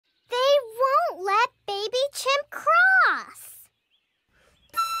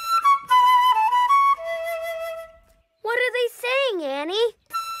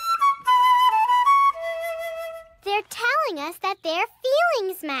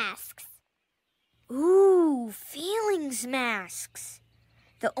masks. Ooh, feelings masks.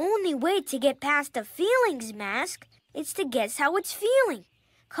 The only way to get past a feelings mask is to guess how it's feeling.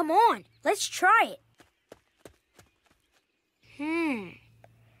 Come on, let's try it.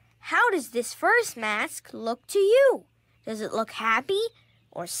 How does this first mask look to you? Does it look happy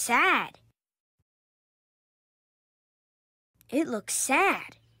or sad? It looks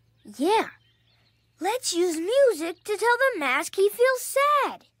sad. Yeah. Let's use music to tell the mask he feels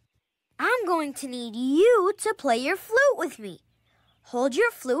sad. I'm going to need you to play your flute with me. Hold your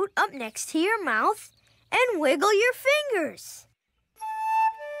flute up next to your mouth and wiggle your fingers.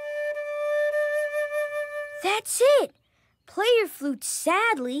 That's it. Play your flute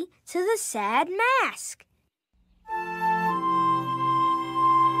sadly to the sad mask.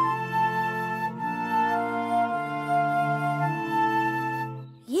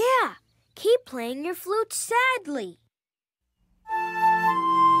 Yeah, keep playing your flute sadly.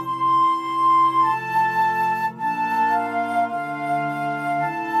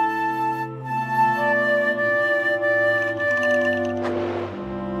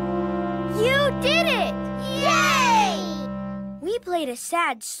 You did it! Yay! We played a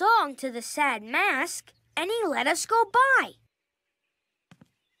sad song to the sad mask, and he let us go by.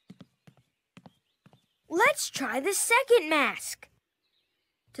 Let's try the second mask.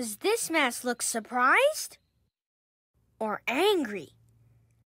 Does this mask look surprised or angry?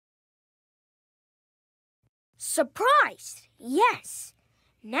 Surprised, yes.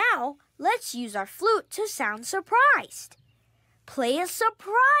 Now let's use our flute to sound surprised. Play a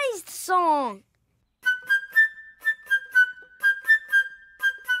surprised song.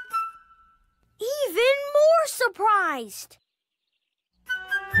 Even more surprised.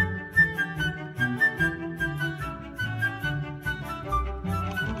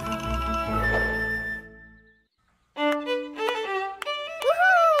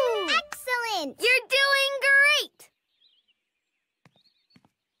 Woohoo! Excellent! You're doing great!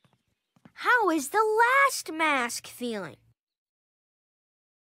 How is the last mask feeling?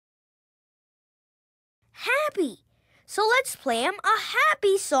 Happy. So let's play him a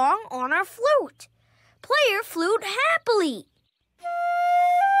happy song on our flute. Play your flute happily.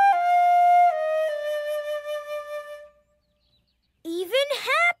 Even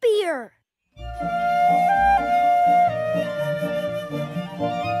happier.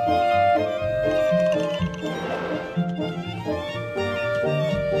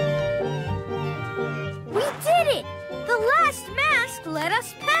 We did it! The last mask let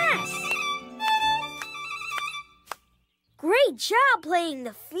us pass. Great job playing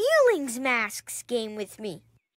the feelings masks game with me.